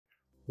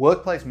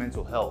Workplace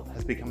mental health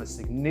has become a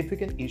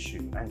significant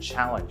issue and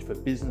challenge for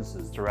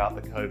businesses throughout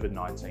the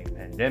COVID-19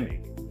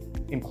 pandemic.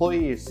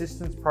 Employee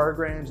assistance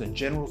programs and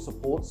general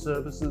support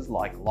services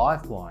like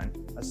Lifeline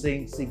are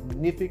seeing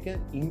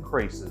significant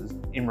increases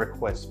in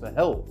requests for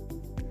help.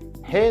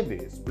 Pair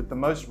this with the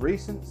most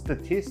recent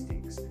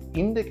statistics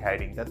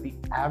indicating that the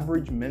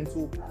average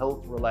mental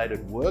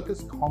health-related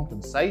workers'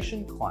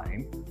 compensation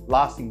claim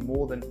lasting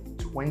more than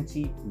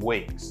 20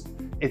 weeks.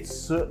 It's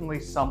certainly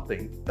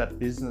something that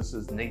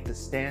businesses need to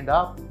stand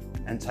up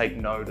and take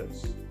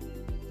notice.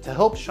 To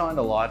help shine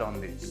a light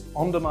on this,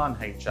 On Demand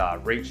HR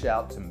reached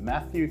out to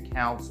Matthew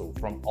Council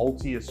from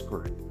Altius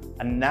Group,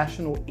 a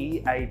national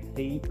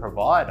EAP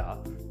provider,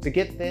 to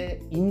get their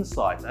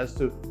insights as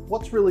to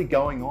what's really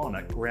going on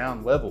at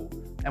ground level.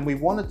 And we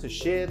wanted to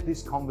share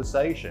this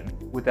conversation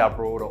with our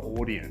broader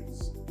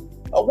audience.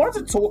 I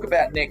wanted to talk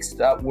about next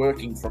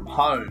working from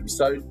home.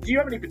 So do you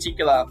have any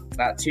particular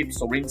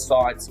tips or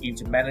insights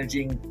into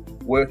managing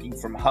working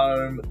from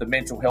home, the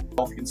mental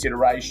health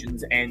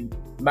considerations, and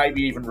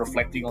maybe even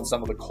reflecting on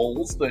some of the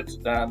calls that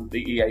the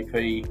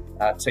EAP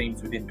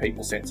teams within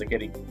PeopleSense are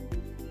getting?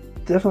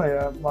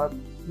 Definitely. My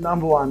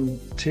number one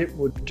tip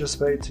would just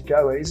be to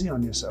go easy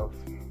on yourself.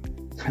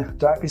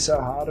 Don't be so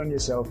hard on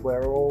yourself.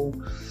 We're all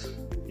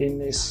in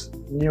this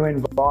new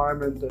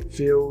environment that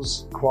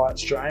feels quite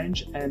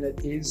strange, and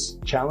it is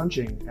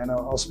challenging. And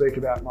I'll speak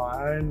about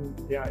my own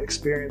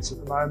experience at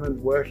the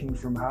moment working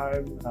from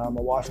home. My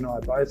wife and I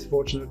are both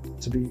fortunate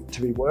to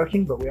be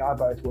working, but we are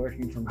both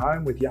working from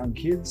home with young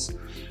kids.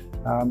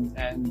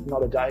 And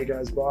not a day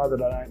goes by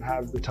that I don't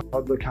have the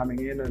toddler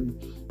coming in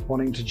and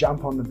wanting to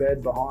jump on the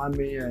bed behind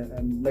me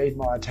and need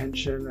my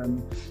attention,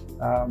 and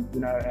our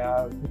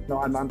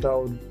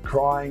 9-month-old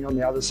crying on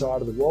the other side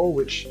of the wall,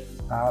 which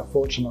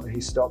fortunately he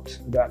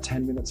stopped about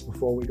 10 minutes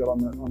before we got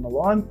on the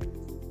line.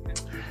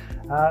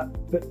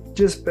 But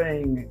just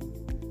being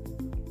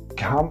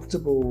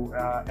comfortable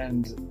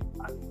and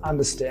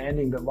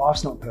understanding that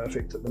life's not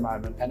perfect at the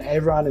moment, and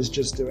everyone is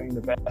just doing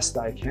the best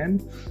they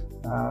can.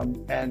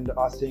 And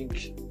I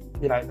think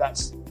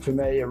that's for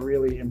me a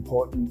really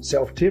important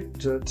self-tip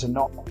to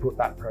not put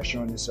that pressure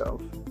on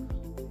yourself.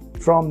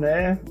 From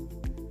there,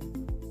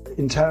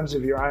 in terms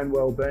of your own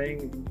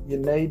well-being, you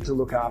need to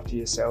look after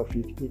yourself.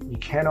 You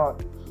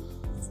cannot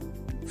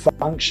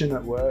function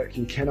at work,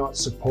 you cannot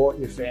support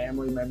your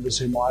family members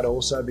who might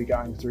also be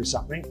going through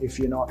something if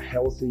you're not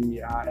healthy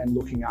and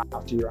looking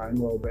after your own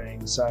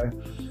well-being. So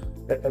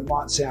it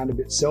might sound a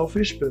bit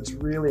selfish, but it's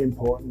really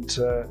important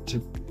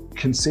to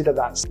consider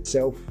that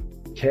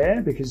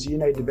self-care, because you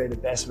need to be the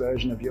best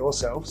version of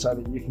yourself so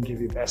that you can give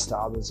your best to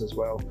others as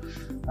well.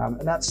 And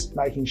that's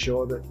making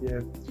sure that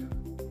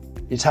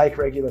you take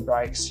regular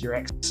breaks, you're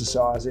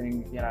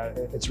exercising.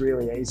 It's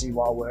really easy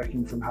while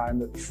working from home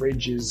that the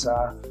fridge is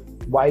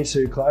way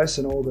too close,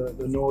 and all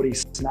the naughty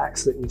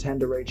snacks that you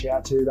tend to reach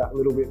out to that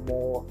little bit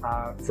more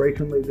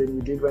frequently than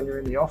you did when you're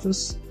in the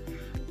office.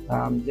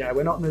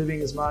 We're not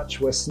moving as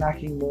much, we're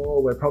snacking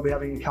more, we're probably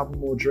having a couple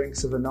more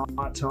drinks of a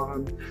night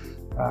time.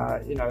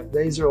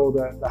 These are all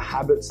the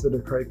habits that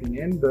are creeping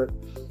in, but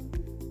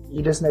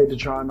you just need to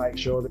try and make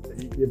sure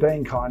that you're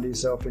being kind to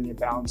yourself and you're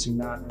balancing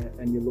that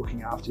and you're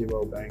looking after your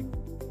well-being.